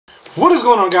What is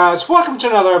going on, guys? Welcome to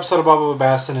another episode of Bubba with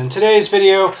Bass, and in today's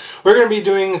video we're going to be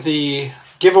doing the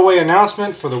giveaway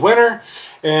announcement for the winner.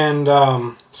 And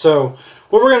so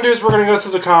what we're going to do is we're going to go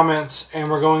through the comments and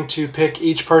we're going to pick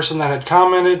each person that had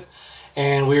commented,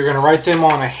 and we're going to write them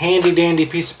on a handy dandy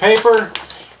piece of paper,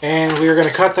 and we're going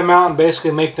to cut them out and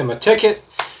basically make them a ticket,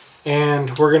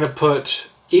 and we're going to put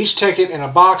each ticket in a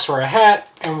box or a hat,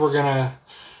 and we're going to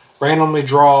randomly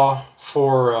draw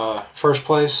for first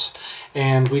place.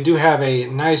 And we do have a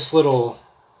nice little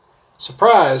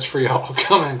surprise for y'all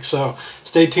coming, so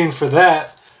stay tuned for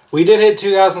that. We did hit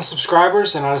 2,000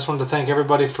 subscribers, and I just wanted to thank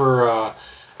everybody for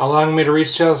allowing me to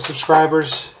reach 2,000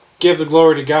 subscribers. Give the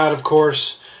glory to God, of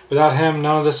course. Without Him,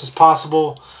 none of this is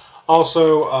possible.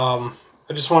 Also,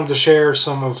 I just wanted to share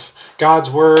some of God's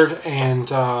Word and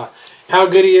how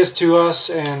good He is to us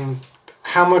and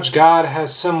how much God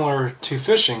has similar to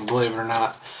fishing, believe it or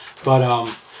not. But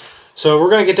so we're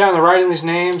going to get down to writing these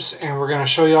names, and we're going to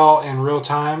show y'all in real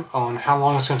time on how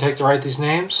long it's going to take to write these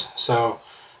names. So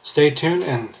stay tuned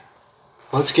and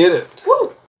let's get it.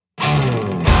 Woo!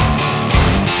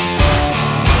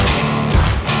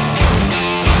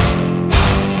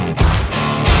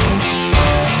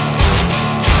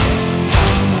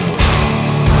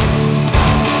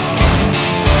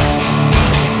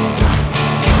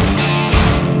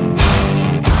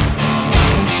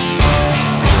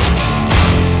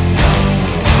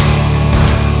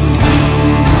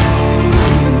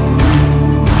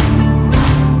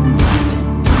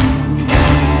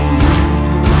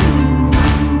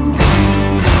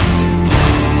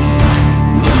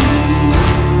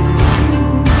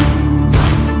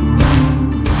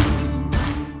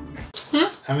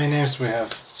 How many names do we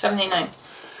have? 79.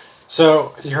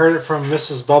 So, you heard it from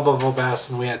Mrs. Bubba Vilbass,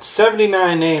 and we had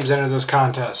 79 names enter this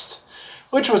contest,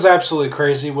 which was absolutely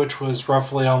crazy, which was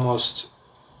roughly almost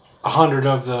 100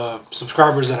 of the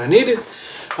subscribers that I needed.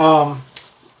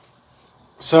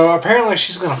 So, apparently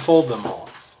she's going to fold them all.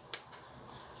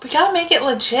 We gotta make it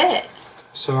legit.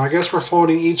 So, I guess we're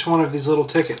folding each one of these little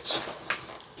tickets.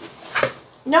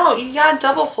 No, you gotta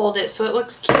double fold it so it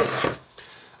looks cute.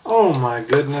 Oh my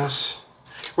goodness.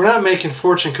 We're not making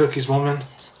fortune cookies, woman.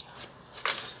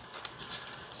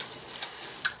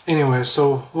 Anyway,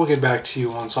 so we'll get back to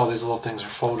you once all these little things are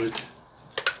folded.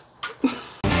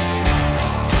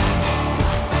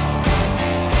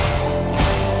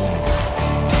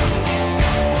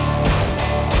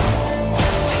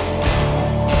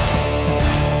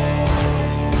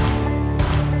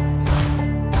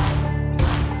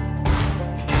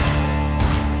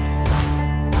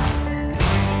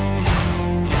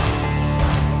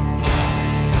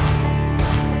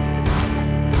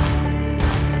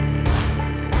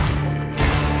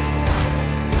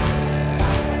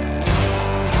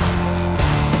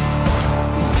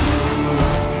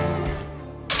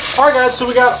 Alright guys, so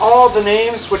we got all the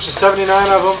names, which is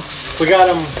 79 of them. We got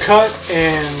them cut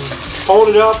and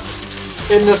folded up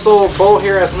in this little bowl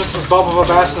here as Mrs. Bubba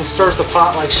Vilbass stirs the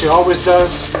pot like she always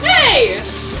does. Hey!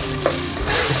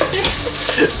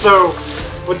 So,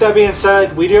 with that being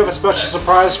said, we do have a special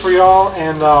surprise for y'all,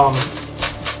 and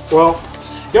well,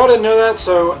 y'all didn't know that,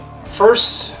 so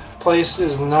first place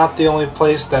is not the only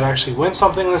place that actually wins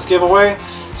something in this giveaway.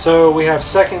 So we have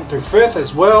 2nd through 5th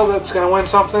as well that's going to win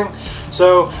something.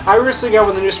 So I recently got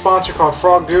with a new sponsor called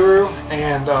Frog Guru,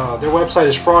 and their website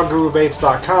is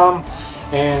froggurubaits.com,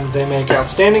 and they make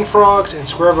outstanding frogs and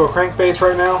square bill crankbaits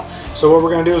right now. So what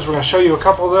we're going to do is we're going to show you a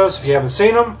couple of those if you haven't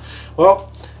seen them.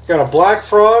 Well, you got a black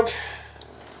frog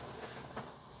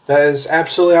that is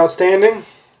absolutely outstanding,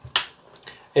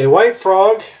 a white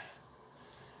frog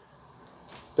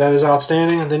that is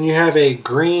outstanding, and then you have a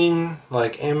green,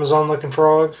 like Amazon looking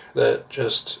frog that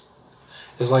just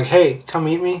is like, hey, come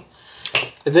eat me.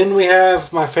 And then we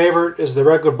have, my favorite is the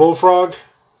regular bullfrog.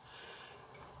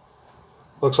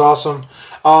 Looks awesome.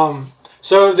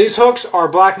 So these hooks are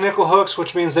black nickel hooks,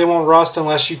 which means they won't rust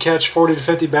unless you catch 40 to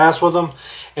 50 bass with them.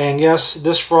 And yes,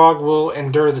 this frog will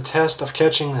endure the test of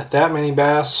catching that many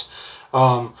bass.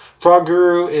 Frog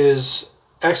Guru is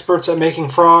experts at making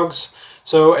frogs.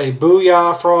 So a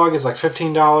Booyah frog is like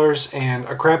 $15, and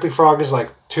a crappy frog is like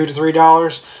 $2 to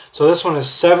 $3. So this one is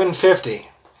 $7.50,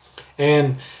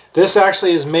 and this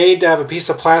actually is made to have a piece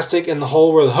of plastic in the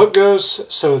hole where the hook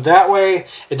goes, so that way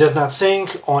it does not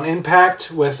sink on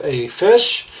impact with a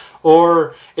fish,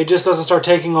 or it just doesn't start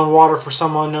taking on water for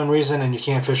some unknown reason and you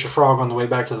can't fish a frog on the way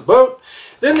back to the boat.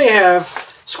 Then they have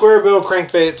square bill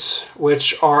crankbaits,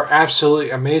 which are absolutely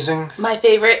amazing. My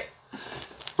favorite.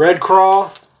 Red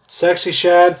crawl, sexy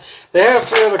shad. They have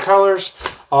 3 other colors.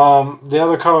 The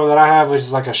other color that I have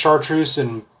is like a chartreuse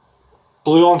and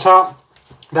blue on top.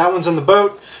 That one's in the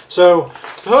boat. So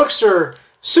the hooks are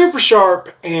super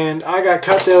sharp, and I got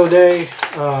cut the other day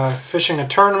fishing a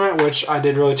tournament, which I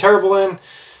did really terrible in.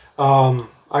 I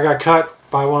got cut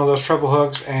by one of those treble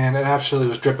hooks, and it absolutely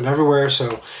was dripping everywhere,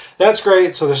 so that's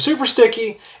great. So they're super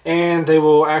sticky, and they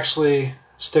will actually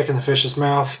stick in the fish's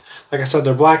mouth. Like I said,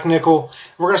 they're black nickel.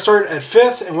 We're going to start at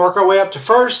 5th and work our way up to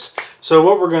 1st. So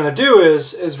what we're going to do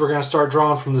is we're going to start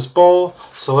drawing from this bowl.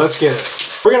 So let's get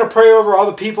it. We're going to pray over all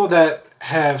the people that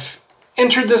have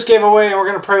entered this giveaway, and we're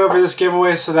going to pray over this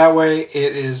giveaway so that way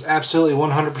it is absolutely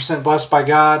 100% blessed by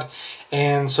God,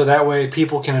 and so that way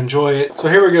people can enjoy it. So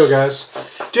here we go, guys.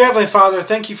 Dear Heavenly Father,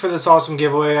 thank you for this awesome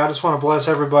giveaway. I just want to bless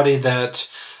everybody that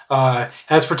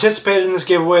has participated in this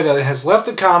giveaway, that has left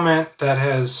a comment, that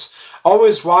has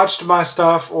always watched my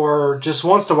stuff or just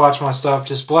wants to watch my stuff.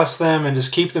 Just bless them and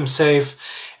just keep them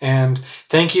safe. And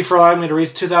thank you for allowing me to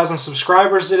reach 2,000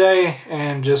 subscribers today.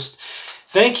 And just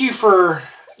thank you for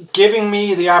giving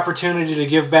me the opportunity to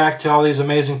give back to all these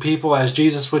amazing people as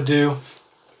Jesus would do.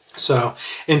 So,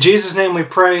 in Jesus' name we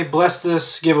pray, bless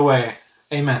this giveaway.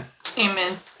 Amen.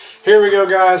 Amen. Here we go,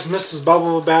 guys. Mrs.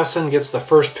 Bubble Bassin gets the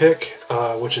first pick,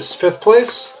 which is 5th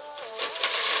place.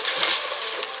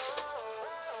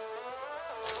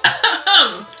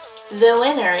 The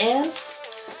winner is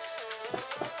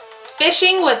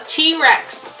Fishing with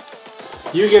T-Rex.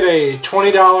 You get a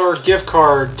 $20 gift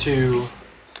card to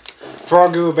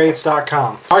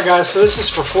froggurubaits.com. Alright, guys, so this is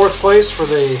for 4th place for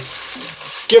the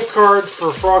gift card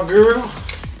for Frog Guru.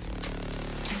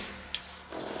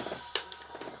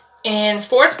 And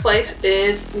 4th place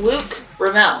is Luke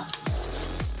Ramel.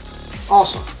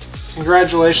 Awesome.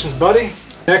 Congratulations, buddy.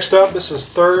 Next up, this is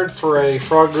 3rd for a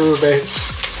Frog Guru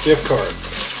Baits gift card.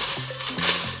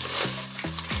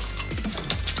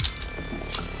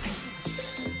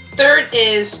 Third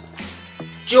is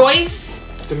Joyce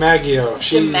DiMaggio.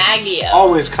 She's DiMaggio.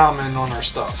 always commenting on our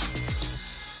stuff.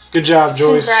 Good job,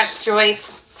 Joyce. Congrats,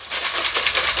 Joyce.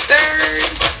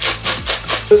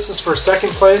 3rd. This is for 2nd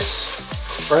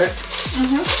place, right?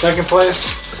 Mm-hmm. 2nd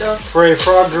place for a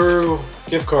Frog Guru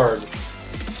gift card.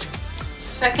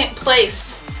 2nd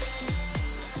place,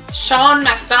 Sean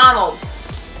McDonald.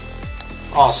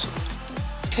 Awesome.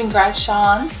 Congrats,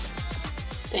 Sean.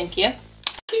 Thank you.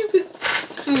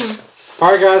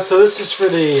 Alright, guys, so this is for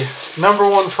the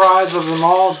 #1 prize of them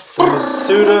all, the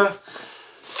Masuta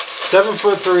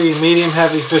 7'3" medium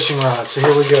heavy fishing rod. So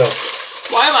here we go.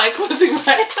 Why am I closing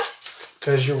my eyes?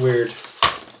 Because you're weird.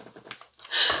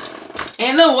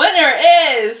 And the winner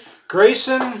is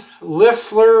Grayson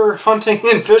Liffler Hunting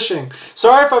and Fishing.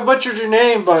 Sorry if I butchered your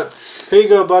name, but here you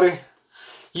go, buddy.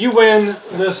 You win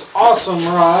this awesome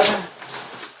rod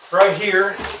right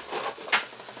here,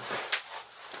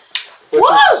 which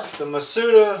is the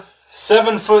Masuta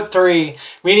 7'3"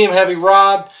 medium heavy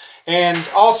rod. And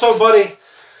also, buddy,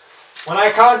 when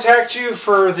I contact you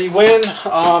for the win,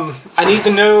 I need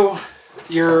to know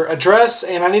your address,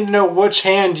 and I need to know which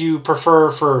hand you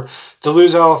prefer for the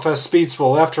Lose LFS Speed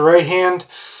Spool, left or right hand.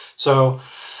 So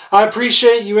I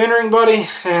appreciate you entering, buddy,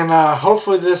 and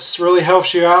hopefully this really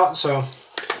helps you out. So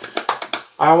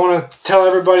I want to tell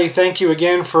everybody thank you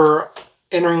again for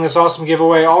entering this awesome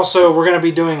giveaway. Also, we're going to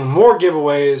be doing more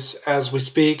giveaways as we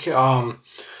speak.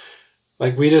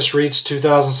 Like, we just reached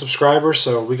 2,000 subscribers,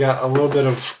 so we got a little bit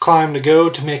of climb to go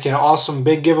to make an awesome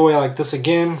big giveaway like this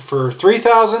again for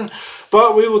 3,000.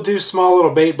 But we will do small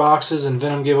little bait boxes and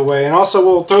Venom giveaway, and also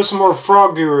we'll throw some more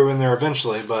Frog Guru in there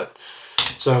eventually. But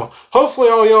so hopefully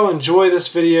all y'all enjoy this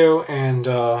video, and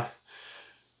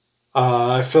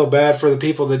I feel bad for the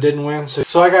people that didn't win.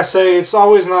 So like I say, it's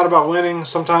always not about winning.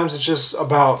 Sometimes it's just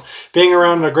about being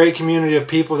around a great community of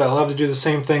people that love to do the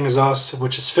same thing as us,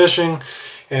 which is fishing.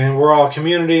 And we're all a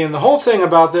community. And the whole thing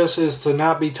about this is to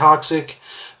not be toxic.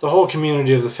 The whole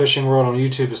community of the fishing world on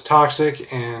YouTube is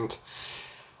toxic. And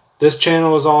this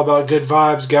channel is all about good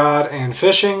vibes, God, and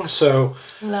fishing. So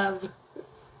love.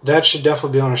 That should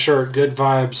definitely be on a shirt. Good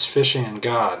vibes, fishing, and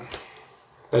God.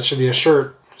 That should be a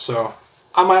shirt. So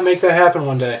I might make that happen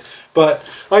one day. But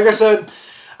like I said,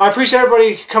 I appreciate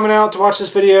everybody coming out to watch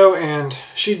this video. And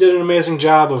she did an amazing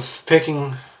job of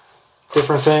picking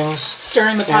different things.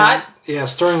 Stirring the pot? Yeah,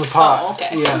 stirring the pot. Oh,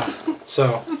 okay. Yeah.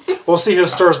 So we'll see who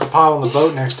stirs the pot on the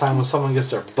boat next time when someone gets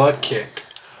their butt kicked.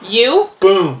 You?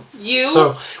 Boom. You?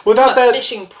 So without that,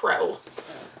 fishing pro.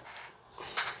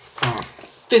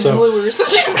 So lures. So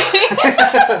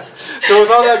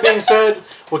with all that being said,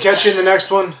 we'll catch you in the next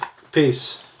one.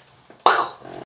 Peace.